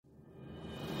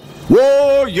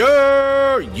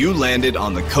Warrior! You landed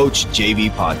on the Coach JV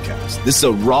podcast. This is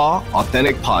a raw,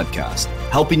 authentic podcast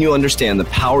helping you understand the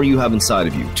power you have inside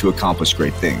of you to accomplish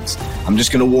great things. I'm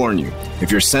just going to warn you,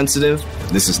 if you're sensitive,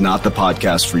 this is not the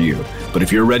podcast for you. But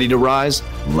if you're ready to rise,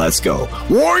 let's go.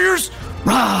 Warriors,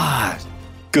 rise!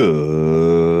 Good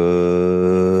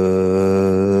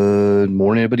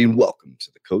morning, everybody, and welcome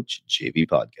to the Coach JV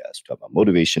podcast. We're talking about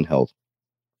motivation, health,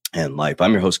 and life.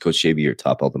 I'm your host, Coach JV, your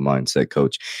top health and mindset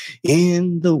coach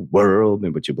in the world.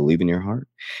 And what you believe in your heart,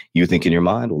 you think in your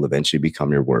mind will eventually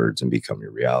become your words and become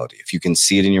your reality. If you can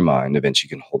see it in your mind, eventually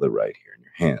you can hold it right here in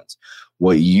your hands.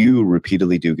 What you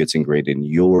repeatedly do gets ingrained in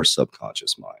your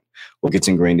subconscious mind. What gets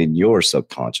ingrained in your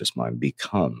subconscious mind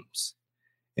becomes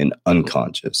an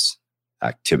unconscious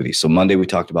activity. So Monday, we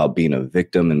talked about being a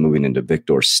victim and moving into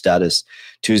victor status.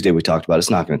 Tuesday, we talked about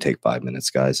it's not going to take 5 minutes,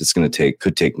 guys. It's going to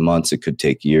could take months. It could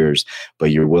take years,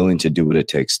 but you're willing to do what it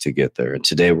takes to get there. And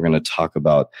today we're going to talk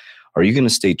about, are you going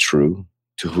to stay true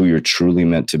to who you're truly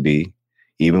meant to be,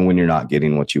 even when you're not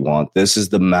getting what you want? This is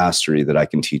the mastery that I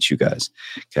can teach you guys.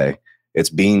 Okay.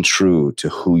 It's being true to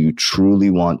who you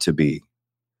truly want to be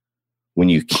when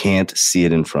you can't see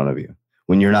it in front of you,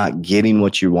 when you're not getting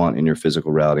what you want in your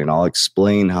physical reality. And I'll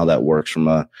explain how that works from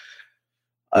a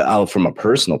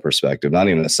personal perspective, not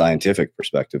even a scientific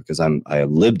perspective, because I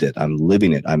lived it. I'm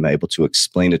living it. I'm able to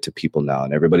explain it to people now.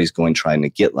 And everybody's trying to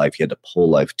get life. You had to pull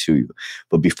life to you.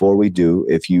 But before we do,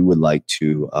 if you would like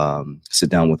to sit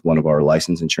down with one of our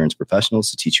licensed insurance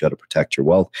professionals to teach you how to protect your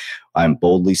wealth, I'm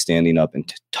boldly standing up and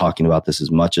talking about this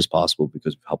as much as possible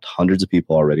because we've helped hundreds of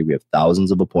people already. We have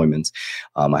thousands of appointments.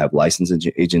 I have licensed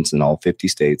agents in all 50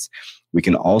 states. We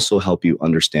can also help you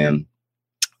understand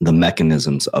the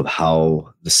mechanisms of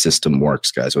how the system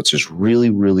works, guys, which is really,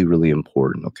 really, really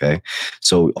important, okay?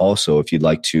 So also, if you'd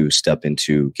like to step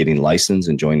into getting licensed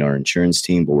and join our insurance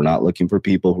team, but we're not looking for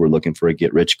people who are looking for a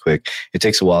get-rich-quick. It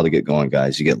takes a while to get going,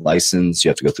 guys. You get licensed. You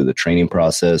have to go through the training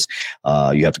process.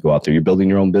 You have to go out there. You're building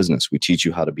your own business. We teach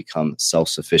you how to become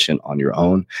self-sufficient on your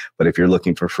own. But if you're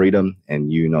looking for freedom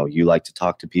and you like to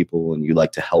talk to people and you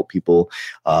like to help people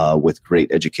with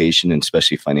great education and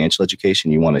especially financial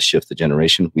education, you want to shift the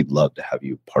generation, we'd love to have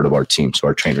you part of our team so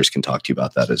our trainers can talk to you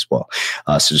about that as well.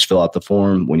 So just fill out the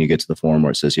form. When you get to the form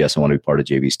where it says, yes, I want to be part of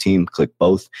JV's team, click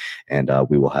both, and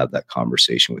we will have that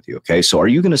conversation with you. Okay. So are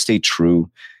you going to stay true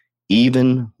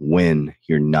even when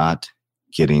you're not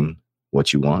getting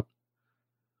what you want?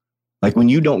 Like when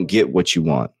you don't get what you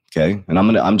want. Okay. And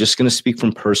I'm just going to speak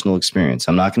from personal experience.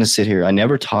 I'm not going to sit here. I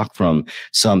never talk from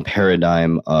some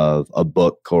paradigm of a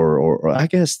book or I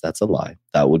guess that's a lie.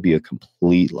 That would be a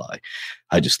complete lie.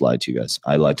 I just lied to you guys.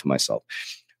 I lied to myself.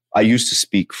 I used to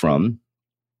speak from,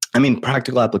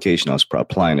 practical application. I was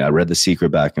applying it. I read The Secret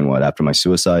back in after my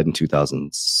suicide in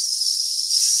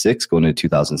 2006, going into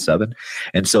 2007.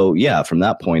 And so, yeah, from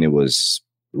that point, it was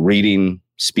reading,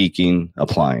 speaking,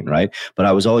 applying, right? But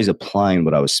I was always applying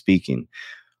what I was speaking.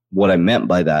 What I meant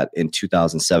by that in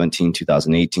 2017,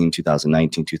 2018,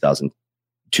 2019,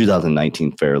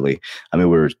 2019 fairly. We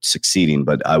were succeeding,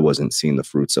 but I wasn't seeing the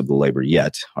fruits of the labor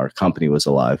yet. Our company was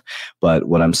alive. But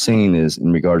what I'm saying is,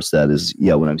 in regards to that is,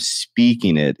 yeah, when I'm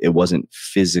speaking it wasn't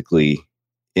physically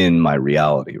in my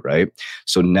reality, right?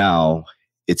 So now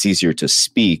it's easier to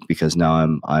speak because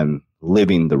now I'm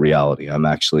living the reality. I'm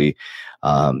actually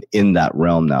in that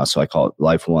realm now. So I call it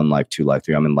life 1, life 2, life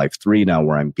 3. I'm in life 3 now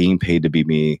where I'm being paid to be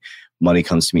me. Money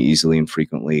comes to me easily and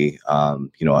frequently.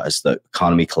 As the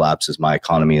economy collapses, my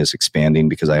economy is expanding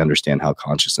because I understand how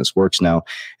consciousness works now.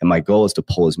 And my goal is to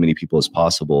pull as many people as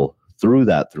possible through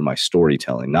my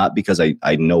storytelling, not because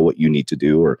I know what you need to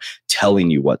do or telling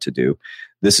you what to do.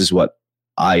 This is what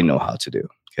I know how to do.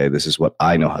 Okay, this is what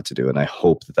I know how to do. And I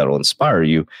hope that will inspire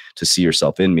you to see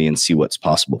yourself in me and see what's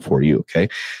possible for you. Okay.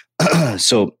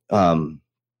 So,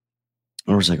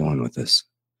 where was I going with this?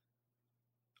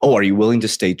 Oh, are you willing to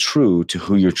stay true to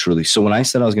who you're truly? So when I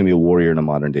said I was going to be a warrior in a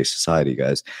modern day society,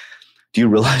 guys, do you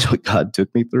realize what God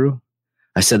took me through?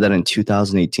 I said that in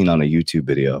 2018 on a YouTube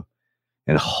video,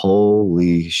 and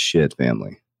holy shit,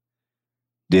 family.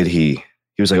 Did he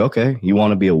was like, okay, you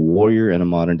want to be a warrior in a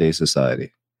modern day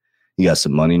society. You got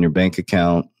some money in your bank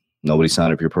account. Nobody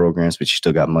signed up your programs, but you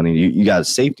still got money. You got a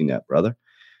safety net, brother.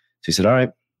 So he said, all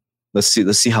right, let's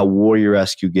see how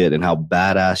warrior-esque you get and how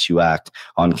badass you act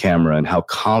on camera and how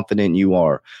confident you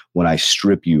are when I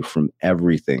strip you from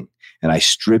everything. And I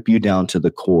strip you down to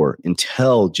the core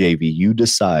until, JV, you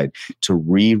decide to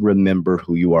remember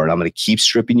who you are. And I'm going to keep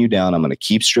stripping you down. I'm going to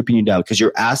keep stripping you down because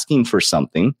you're asking for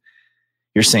something.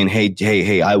 You're saying,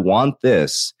 hey, I want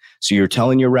this. So you're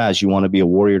telling your Raz you want to be a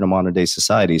warrior in a modern day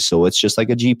society. So it's just like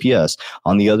a GPS.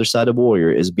 On the other side of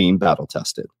warrior is being battle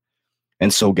tested.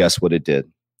 And so guess what it did?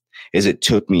 Is it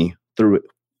took me through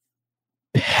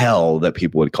hell, that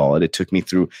people would call it. It took me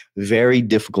through very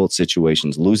difficult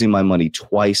situations, losing my money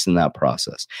twice in that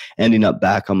process, ending up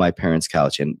back on my parents'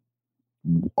 couch. And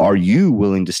are you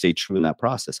willing to stay true in that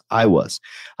process? I was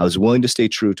willing to stay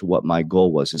true to what my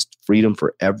goal was, is freedom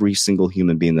for every single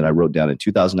human being that I wrote down in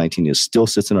 2019. It still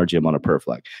sits in our gym on a prayer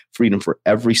flag. Freedom for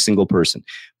every single person.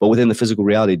 But within the physical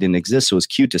reality, it didn't exist. So it was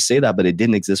cute to say that, but it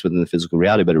didn't exist within the physical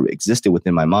reality, but it existed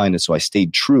within my mind. And so I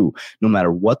stayed true no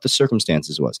matter what the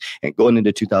circumstances was. And going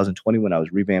into 2020, when I was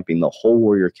revamping the whole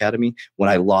Warrior Academy, when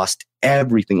I lost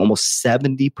everything, almost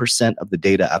 70% of the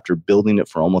data after building it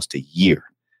for almost a year,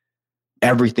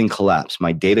 everything collapsed.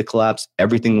 My data collapsed.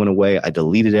 Everything went away. I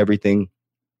deleted everything.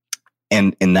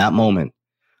 And in that moment,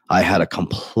 I had a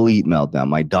complete meltdown.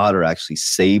 My daughter actually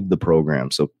saved the program.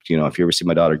 So, if you ever see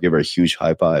my daughter, give her a huge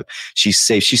high five. She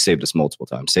saved us multiple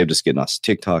times, saved us getting us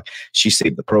TikTok. She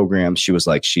saved the program. She was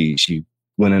like, she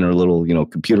went in her little,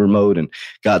 computer mode and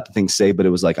got the thing saved. But it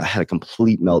was like I had a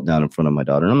complete meltdown in front of my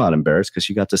daughter. And I'm not embarrassed because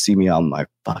she got to see me on my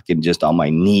just on my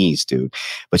knees, dude.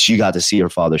 But she got to see her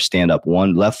father stand up,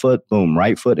 one left foot, boom,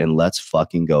 right foot, and let's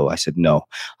fucking go. I said, no,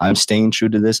 I'm staying true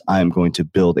to this. I'm going to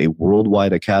build a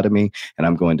worldwide academy, and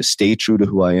I'm going to stay true to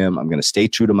who I am. I'm going to stay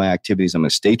true to my activities. I'm going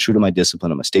to stay true to my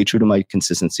discipline. I'm going to stay true to my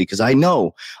consistency, because I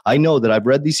know that I've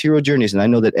read these hero journeys, and I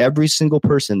know that every single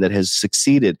person that has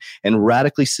succeeded and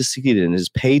radically succeeded and is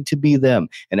paid to be them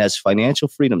and has financial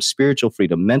freedom, spiritual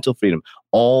freedom, mental freedom,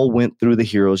 all went through the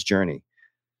hero's journey.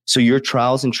 So your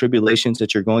trials and tribulations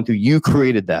that you're going through, you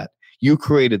created that. You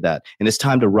created that. And it's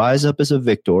time to rise up as a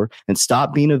victor and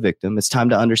stop being a victim. It's time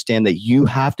to understand that you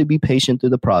have to be patient through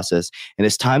the process. And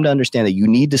it's time to understand that you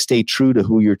need to stay true to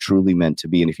who you're truly meant to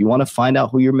be. And if you want to find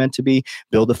out who you're meant to be,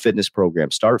 build a fitness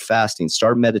program, start fasting,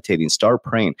 start meditating, start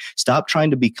praying, stop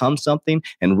trying to become something,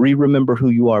 and remember who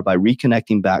you are by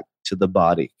reconnecting back to the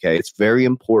body. Okay. It's very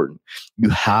important. You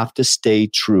have to stay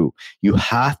true. You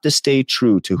have to stay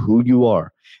true to who you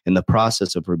are in the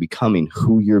process of becoming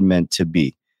who you're meant to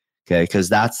be. Okay. Because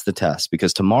that's the test.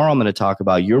 Because tomorrow I'm going to talk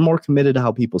about you're more committed to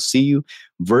how people see you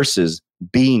versus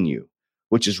being you,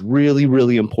 which is really,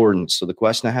 really important. So the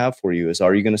question I have for you is,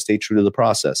 are you going to stay true to the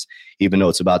process? Even though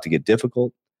it's about to get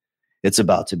difficult, it's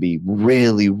about to be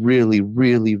really, really,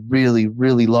 really, really,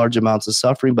 really large amounts of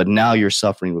suffering, but now you're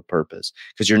suffering with purpose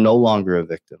because you're no longer a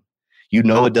victim.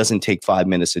 It doesn't take 5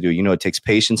 minutes to do. It takes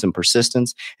patience and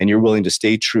persistence, and you're willing to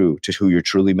stay true to who you're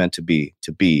truly meant to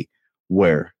be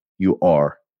where you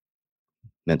are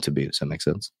meant to be. Does that make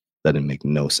sense? That didn't make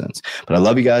no sense. But I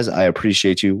love you guys. I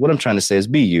appreciate you. What I'm trying to say is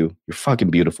be you. You're fucking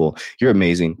beautiful. You're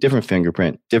amazing. Different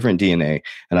fingerprint, different DNA.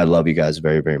 And I love you guys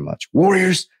very, very much.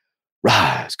 Warriors,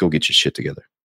 rise. Go get your shit together.